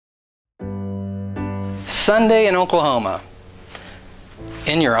Sunday in Oklahoma,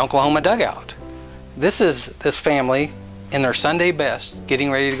 in your Oklahoma dugout. This is this family in their Sunday best, getting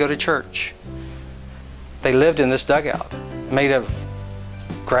ready to go to church. They lived in this dugout, made of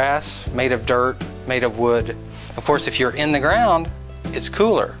grass, made of dirt, made of wood. Of course, if you're in the ground, it's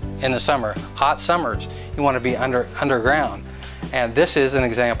cooler in the summer. Hot summers, you want to be underground. And this is an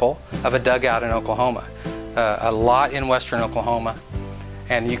example of a dugout in Oklahoma. A lot in western Oklahoma.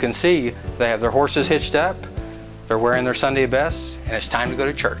 And you can see they have their horses hitched up, they're wearing their Sunday best, and it's time to go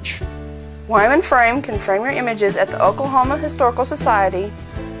to church. Wyman Frame can frame your images at the Oklahoma Historical Society,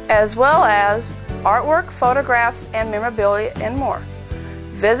 as well as artwork, photographs, and memorabilia, and more.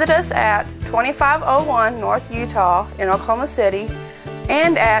 Visit us at 2501 North Utah in Oklahoma City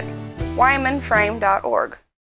and at wymanframe.org.